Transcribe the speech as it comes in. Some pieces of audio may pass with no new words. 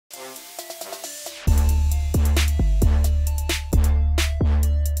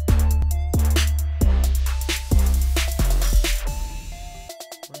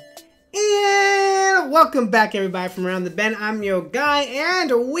welcome back everybody from around the bend. I'm your guy,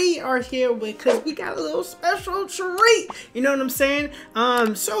 and we are here because we got a little special treat. You know what I'm saying?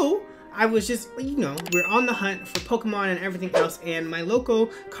 So I was just, we're on the hunt for Pokemon and everything else, and my local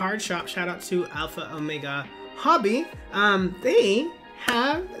card shop, shout out to Alpha Omega Hobby, they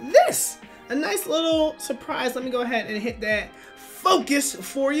have this. A nice little surprise. Let me go ahead and hit that focus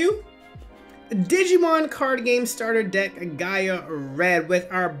for you. Digimon card game starter deck Gaia Red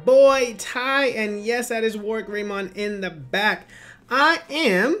with our boy Ty, and yes, that is Warwick Raymond in the back. I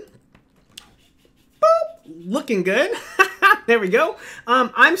am looking good. There we go.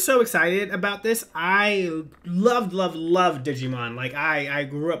 I'm so excited about this. I love Digimon. Like I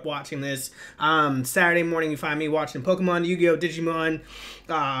grew up watching this. Saturday morning you find me watching Pokemon, Yu-Gi-Oh, Digimon,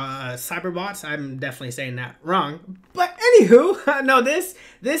 Cyberbots. I'm definitely saying that wrong. But anywho, no, this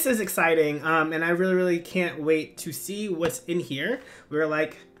is exciting. And I really can't wait to see what's in here.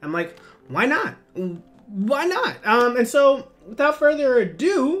 I'm like, why not? Why not? And so without further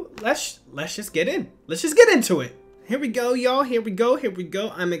ado, let's just get in. Let's just get into it. Here we go, y'all. Here we go.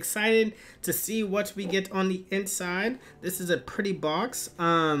 I'm excited to see what we get on the inside. This is a pretty box.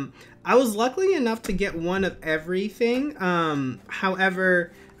 I was lucky enough to get one of everything.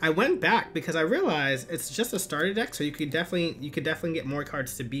 However, I went back because I realized it's just a starter deck, so you could definitely get more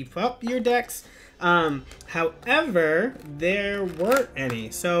cards to beef up your decks. However, there weren't any,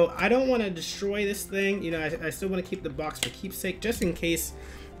 so I don't want to destroy this thing. I still want to keep the box for keepsake, just in case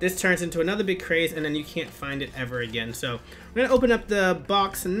this turns into another big craze and then you can't find it ever again. So we're gonna open up the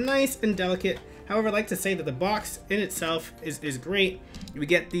box, nice and delicate. However, I'd like to say that the box in itself is great. We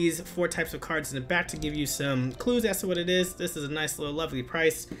get these 4 types of cards in the back to give you some clues as to what it is. This is a nice little lovely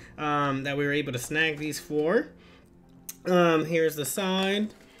price that we were able to snag these for. Here's the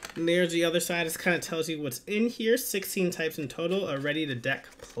side. And there's the other side. This kind of tells you what's in here. 16 types in total are ready to deck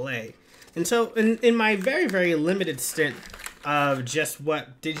play. And so in my very limited stint of just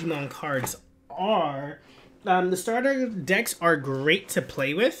what Digimon cards are, the starter decks are great to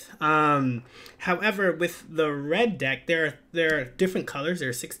play with. However, with the red deck, there are different colors. There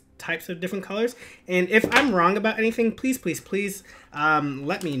are 6 types of different colors. And if I'm wrong about anything, please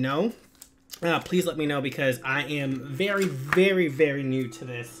let me know. Please let me know, because I am very new to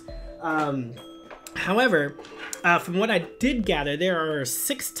this. However, from what I did gather, there are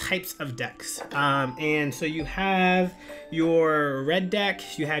 6 types of decks. And so you have your red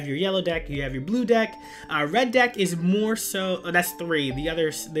deck, you have your yellow deck, you have your blue deck. Red deck is more so, that's 3. The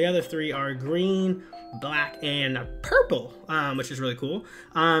other 3 are green, black, and purple, which is really cool.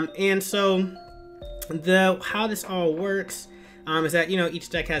 And so how this all works is that, each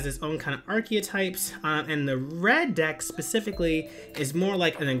deck has its own kind of archetypes, and the red deck specifically is more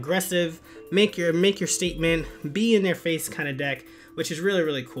like an aggressive, make your statement, be in their face kind of deck, which is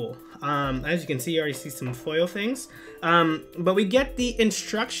really cool. As you can see, you already see some foil things, but we get the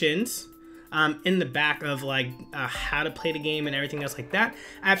instructions in the back of how to play the game and everything else like that.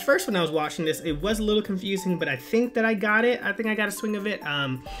 At first, when I was watching this, it was a little confusing, but I think that I got it. I think I got a swing of it.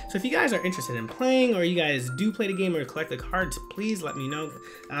 So if you guys are interested in playing, or you guys do play the game or collect the cards, please let me know.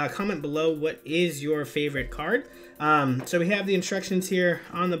 Comment below what is your favorite card. So we have the instructions here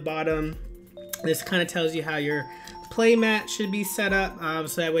on the bottom. This kind of tells you how your play mat should be set up,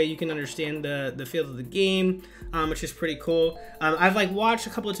 so that way you can understand the feel of the game, which is pretty cool. I've watched a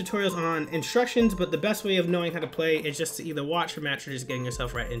couple of tutorials on instructions, but the best way of knowing how to play is just to either watch or match, or just getting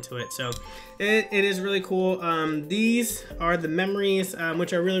yourself right into it. So it is really cool. These are the memories,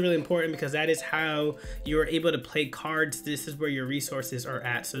 which are really important, because that is how you're able to play cards. This is where your resources are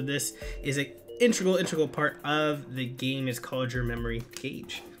at. So this is an integral part of the game. Is called your memory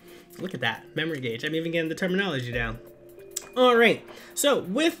gauge. Look at that, memory gauge. I'm even getting the terminology down. All right, so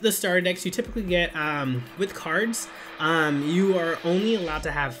with the starter decks, you typically get, with cards, you are only allowed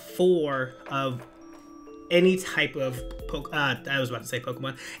to have 4 of any type of I was about to say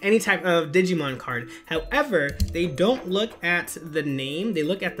Pokemon, any type of Digimon card. However, they don't look at the name, they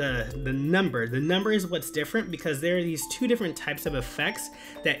look at the number. The number is what's different, because there are these 2 different types of effects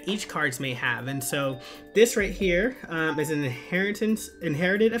that each cards may have. And so this right here is an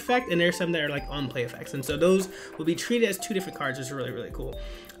inherited effect, and there's some that are on play effects. And so those will be treated as 2 different cards, which is really cool.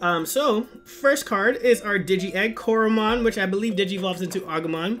 So first card is our Digi-Egg Koromon, which I believe Digivolves into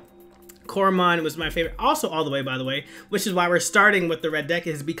Agumon. Koromon was my favorite, also all the way, by the way, which is why we're starting with the red deck,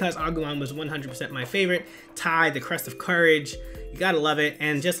 is because Agumon was 100% my favorite. Ty, the Crest of Courage, you gotta love it.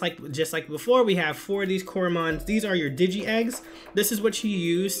 And just like before, we have 4 of these Koromons. These are your Digi-Eggs. This is what you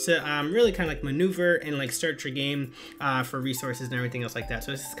use to really kind of maneuver and start your game for resources and everything else like that.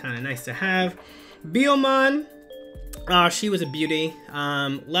 So this is kind of nice to have. Biomon, she was a beauty.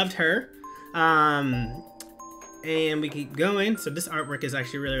 Loved her. And we keep going. So this artwork is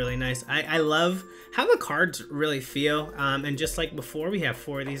actually really, really nice. I love how the cards really feel. And just like before, we have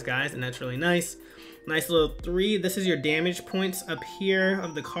 4 of these guys, and that's really nice. Nice little 3. This is your damage points up here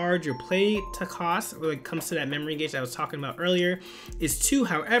of the card. Your play to cost, when it comes to that memory gauge that I was talking about earlier, is 2.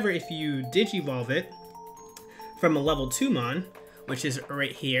 However, if you Digivolve it from a level 2 mon, which is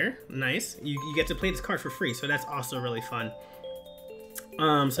right here, nice, you get to play this card for free. So that's also really fun.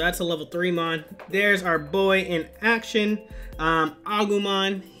 So that's a level 3 mon. There's our boy in action,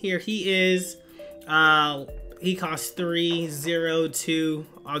 Agumon. Here he is. He costs 3, 0, 2.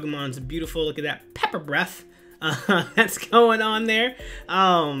 Agumon's beautiful. Look at that pepper breath that's going on there.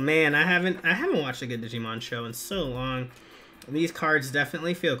 Oh man, I haven't watched a good Digimon show in so long. These cards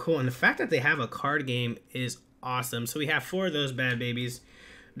definitely feel cool, and the fact that they have a card game is awesome. So we have 4 of those bad babies.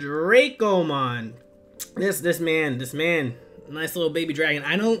 Dracomon. This man. Nice little baby dragon.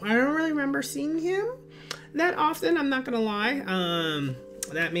 I don't really remember seeing him that often, I'm not gonna lie.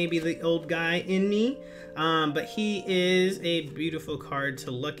 That may be the old guy in me. But he is a beautiful card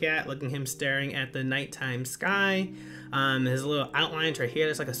to look at. Look at him staring at the nighttime sky. His little outlines right here,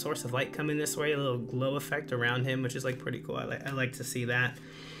 there's like a source of light coming this way, a little glow effect around him, which is like pretty cool. I like to see that.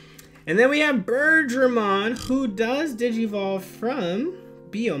 And then we have Birdramon, who does Digivolve from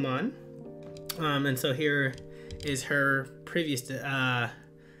Biomon. And so here is her previous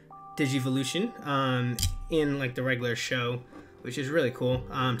Digivolution in like the regular show, which is really cool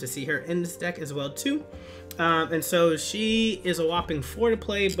to see her in this deck as well too. And so she is a whopping 4 to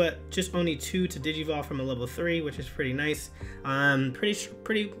play, but just only 2 to Digivolve from a level 3, which is pretty nice.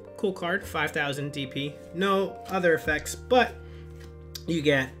 Pretty cool card, 5,000 DP. No other effects, but you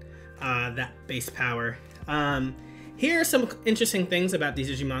get that base power. Here are some interesting things about these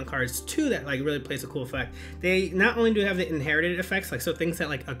Digimon cards too that like really plays a cool effect. They not only do have the inherited effects, like so things that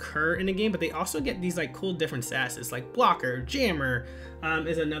like occur in the game, but they also get these like cool different statuses, like blocker, jammer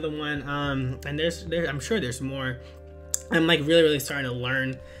is another one. And there's I'm sure there's more. I'm like really starting to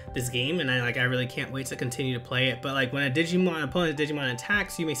learn this game, and I really can't wait to continue to play it. But like when a opponent Digimon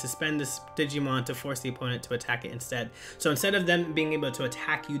attacks, you may suspend this Digimon to force the opponent to attack it instead. So instead of them being able to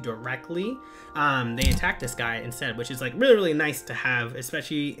attack you directly, they attack this guy instead, which is like really nice to have,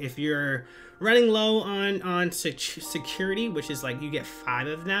 especially if you're running low on security, which is like you get 5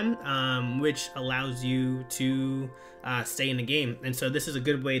 of them, which allows you to stay in the game. And so this is a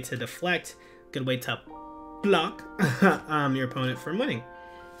good way to deflect, good way to block your opponent from winning.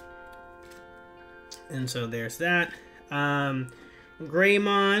 And so there's that. Greymon,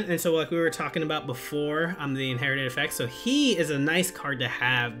 and so like we were talking about before, the inherited effect. So he is a nice card to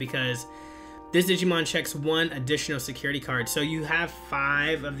have because this Digimon checks 1 additional security card. So you have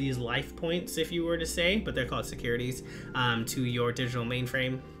 5 of these life points, if you were to say, but they're called securities, to your digital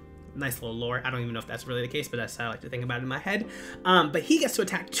mainframe. Nice little lore. I don't even know if that's really the case, but that's how I like to think about it in my head. But he gets to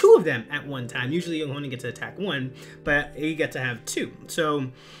attack 2 of them at one time. Usually you only get to attack 1, but you get to have 2. So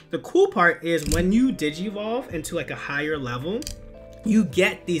the cool part is when you Digivolve into like a higher level, you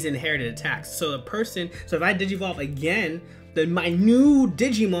get these inherited attacks. So if I Digivolve again, then my new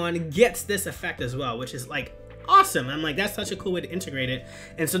Digimon gets this effect as well, which is like awesome. I'm like, that's such a cool way to integrate it.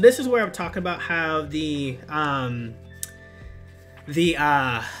 And so this is where I'm talking about how the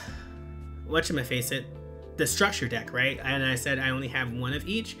structure deck, right? And I said I only have 1 of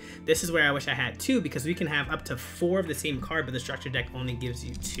each. This is where I wish I had 2, because we can have up to 4 of the same card, but the structure deck only gives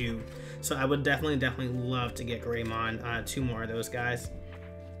you 2. So I would definitely love to get Greymon 2 more of those guys.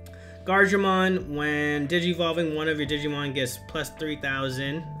 Guardramon, when Digivolving, 1 of your Digimon gets plus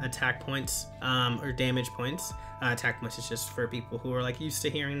 3,000 attack points or damage points. Attack points is just for people who are like used to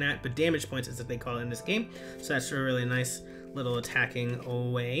hearing that, but damage points is what they call it in this game. So that's a really nice little attacking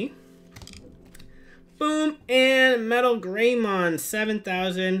away. Boom, and Metal Greymon,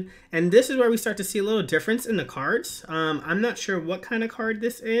 7,000. And this is where we start to see a little difference in the cards. I'm not sure what kind of card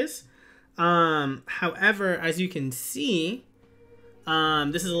this is. However, as you can see,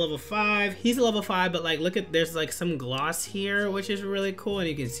 this is a level 5. He's a level 5, but like look at, there's like some gloss here, which is really cool, and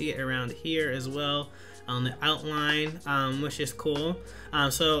you can see it around here as well on the outline, which is cool.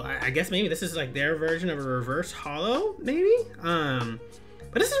 So I guess maybe this is like their version of a reverse hollow, maybe. But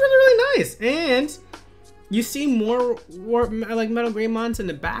this is really nice, and you see more like Metal Greymons in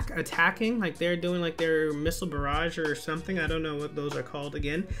the back attacking, like they're doing like their missile barrage or something. I don't know what those are called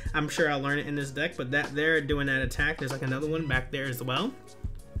again. I'm sure I'll learn it in this deck, but that they're doing that attack. There's like another one back there as well.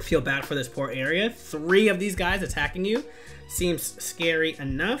 Feel bad for this poor area. 3 of these guys attacking you seems scary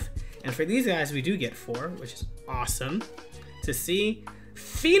enough. And for these guys, we do get 4, which is awesome to see.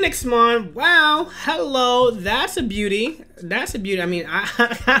 Phoenixmon, wow, hello, that's a beauty. That's a beauty. I mean,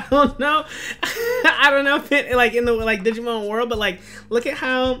 I don't know. I don't know if it, like, in the, like, Digimon world, but, like, look at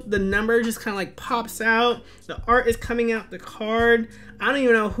how the number just kind of, like, pops out. The art is coming out the card. I don't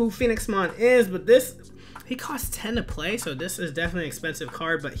even know who Phoenixmon is, but this, he costs 10 to play, so this is definitely an expensive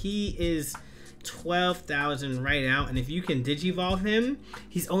card, but he is 12,000 right out, and if you can digivolve him,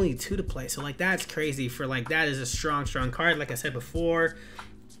 he's only 2 to play, so like that's crazy for like that is a strong card. Like I said before,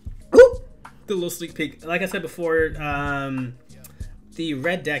 the little sneak peek, like I said before, the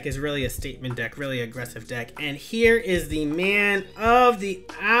red deck is really a statement deck, really aggressive deck, and here is the man of the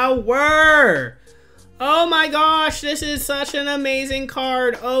hour. Oh my gosh, this is such an amazing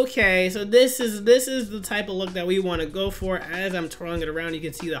card. Okay, so this is the type of look that we want to go for. As I'm twirling it around, you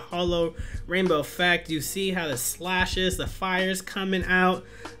can see the hollow rainbow effect. You see how the slashes, the fires coming out.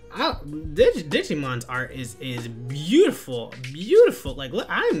 Digimon's art is beautiful, beautiful. Like, look,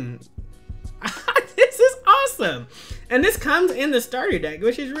 this is awesome, and this comes in the starter deck,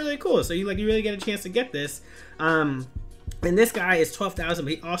 which is really cool. So you really get a chance to get this. And this guy is 12,000,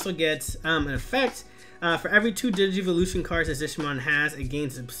 but he also gets an effect. For every 2 Digivolution cards that Digimon has, it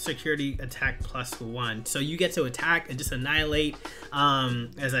gains a security attack +1. So you get to attack and just annihilate.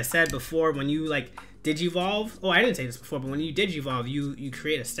 As I said before, when you like Digivolve, oh, I didn't say this before, but when you Digivolve, you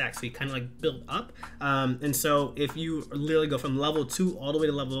create a stack, so you kind of like build up. And so if you literally go from level 2 all the way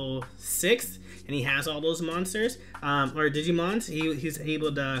to level 6, and he has all those monsters, or Digimons, he's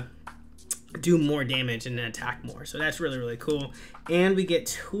able to do more damage and attack more. So that's really cool. And we get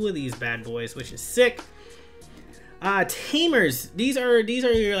 2 of these bad boys, which is sick. Tamers, these are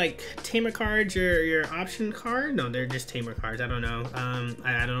your like tamer cards, your option card. No, they're just tamer cards. I don't know.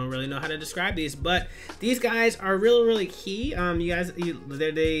 I don't really know how to describe these, but these guys are really key. You guys,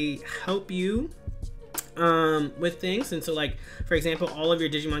 they help you with things. And so, like, for example, all of your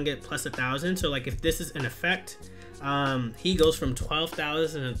Digimon get +1,000. So like if this is an effect, he goes from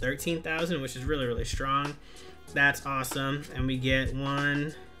 12,000 to 13,000, which is really strong. That's awesome. And we get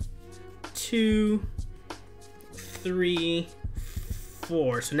 1, 2, 3,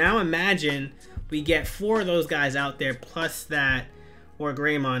 4. So now imagine we get 4 of those guys out there plus that or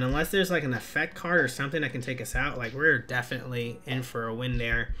Greymon. Unless there's like an effect card or something that can take us out, like we're definitely in for a win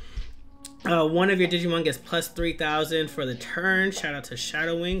there. One of your Digimon gets +3,000 for the turn. Shout out to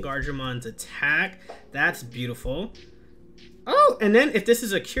Shadowwing, Guardramon's attack. That's beautiful. Oh, and then if this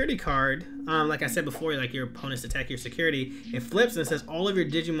is a security card, like I said before, like your opponent's attack your security, it flips and says all of your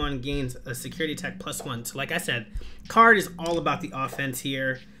Digimon gains a security attack +1. So like I said, card is all about the offense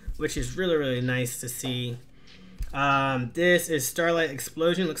here, which is really nice to see. This is Starlight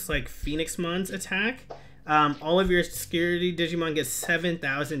Explosion. Looks like Phoenixmon's attack. All of your security Digimon get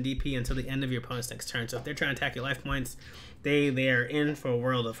 7,000 DP until the end of your opponent's next turn. So if they're trying to attack your life points, they are in for a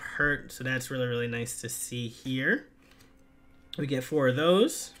world of hurt. So that's really nice to see here. We get 4 of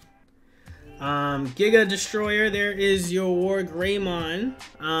those. Giga Destroyer, there is your War Greymon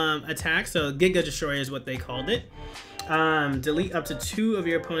attack. So Giga Destroyer is what they called it. Delete up to 2 of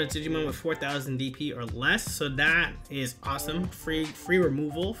your opponent's Digimon with 4,000 DP or less. So that is awesome. Free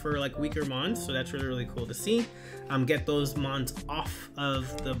removal for like weaker mons. So that's really cool to see. Get those mons off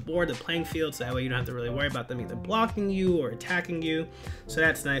of the board, the playing field, so that way you don't have to really worry about them either blocking you or attacking you. So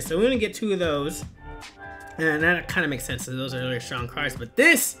that's nice. So we're gonna get 2 of those. And that kind of makes sense, so those are really strong cards. But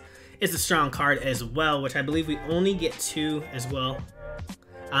this is a strong card as well, which I believe we only get 2 as well.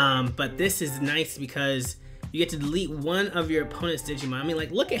 But this is nice because you get to delete 1 of your opponent's Digimon. I mean,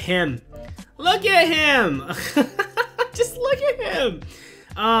 like, look at him. Look at him. Just look at him.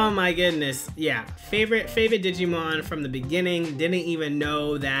 Oh my goodness. Yeah, favorite Digimon from the beginning. Didn't even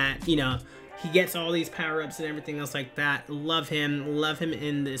know that, you know, he gets all these power-ups and everything else like that. Love him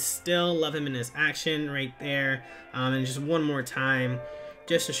in this still, love him in this action right there. And just one more time,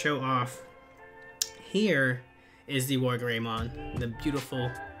 just to show off, here is the War Greymon, the beautiful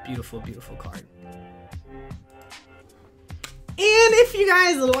card. And if you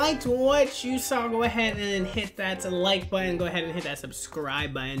guys liked what you saw, go ahead and hit that like button, go ahead and hit that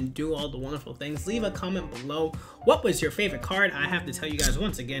subscribe button, do all the wonderful things. Leave a comment below. What was your favorite card? I have to tell you guys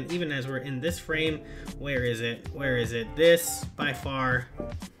once again, even as we're in this frame, where is it? This by far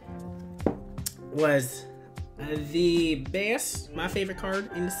was the best, my favorite card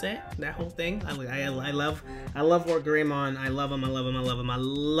in the set, that whole thing. I love War Greymon. I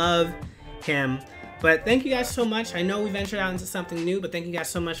love him. But thank you guys so much. I know we ventured out into something new, but thank you guys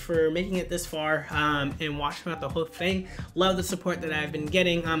so much for making it this far and watching out the whole thing. Love the support that I've been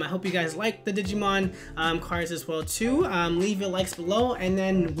getting. I hope you guys like the Digimon cards as well too. Leave your likes below, and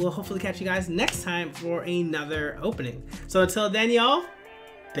then we'll hopefully catch you guys next time for another opening. So until then, y'all,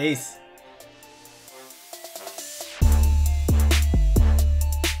 Peace.